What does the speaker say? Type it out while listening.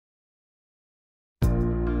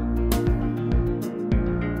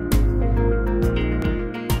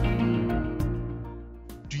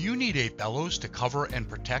a bellows to cover and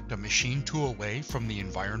protect a machine tool away from the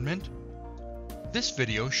environment? This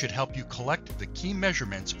video should help you collect the key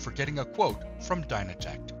measurements for getting a quote from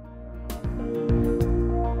Dynatex.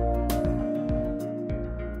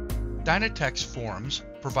 Dynatex Forms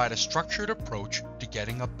provide a structured approach to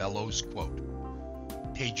getting a bellows quote.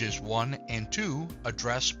 Pages 1 and 2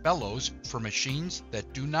 address bellows for machines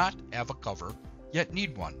that do not have a cover yet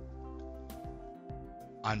need one.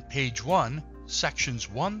 On page 1, sections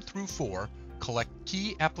 1 through 4 collect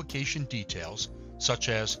key application details such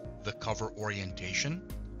as the cover orientation,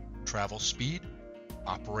 travel speed,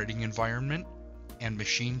 operating environment, and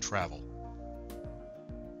machine travel.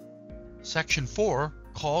 Section 4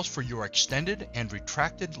 calls for your extended and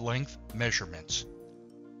retracted length measurements.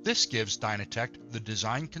 This gives Dynatex the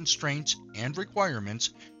design constraints and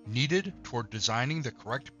requirements needed toward designing the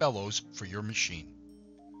correct bellows for your machine.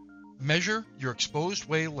 Measure your exposed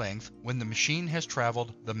way length when the machine has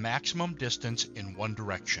traveled the maximum distance in one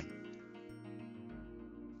direction.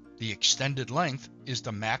 The extended length is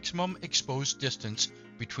the maximum exposed distance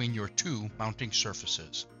between your two mounting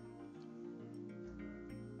surfaces.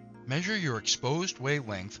 Measure your exposed way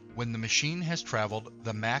length when the machine has traveled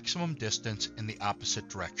the maximum distance in the opposite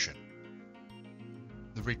direction.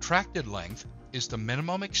 The retracted length is the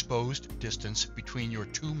minimum exposed distance between your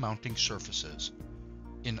two mounting surfaces.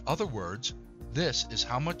 In other words, this is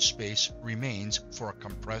how much space remains for a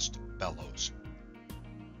compressed bellows.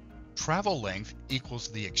 Travel length equals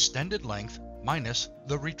the extended length minus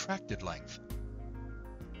the retracted length.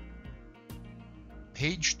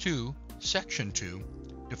 Page 2, Section 2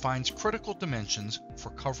 defines critical dimensions for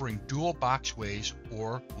covering dual boxways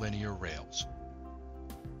or linear rails.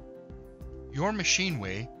 Your machine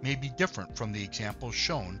way may be different from the examples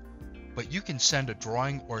shown, but you can send a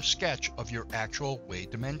drawing or sketch of your actual way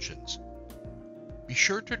dimensions. Be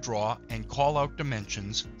sure to draw and call out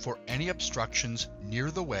dimensions for any obstructions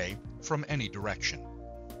near the way from any direction.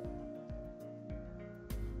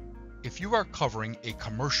 If you are covering a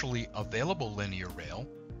commercially available linear rail,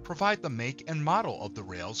 provide the make and model of the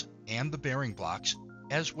rails and the bearing blocks,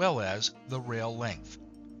 as well as the rail length.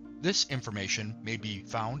 This information may be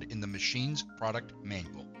found in the machine's product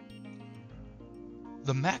manual.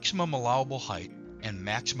 The maximum allowable height and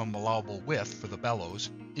maximum allowable width for the bellows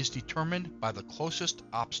is determined by the closest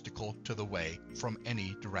obstacle to the way from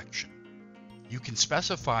any direction. You can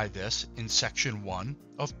specify this in Section 1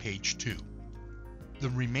 of page 2. The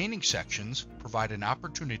remaining sections provide an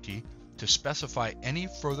opportunity to specify any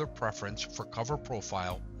further preference for cover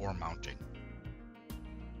profile or mounting.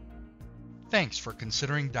 Thanks for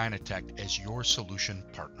considering Dynatex as your solution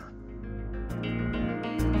partner.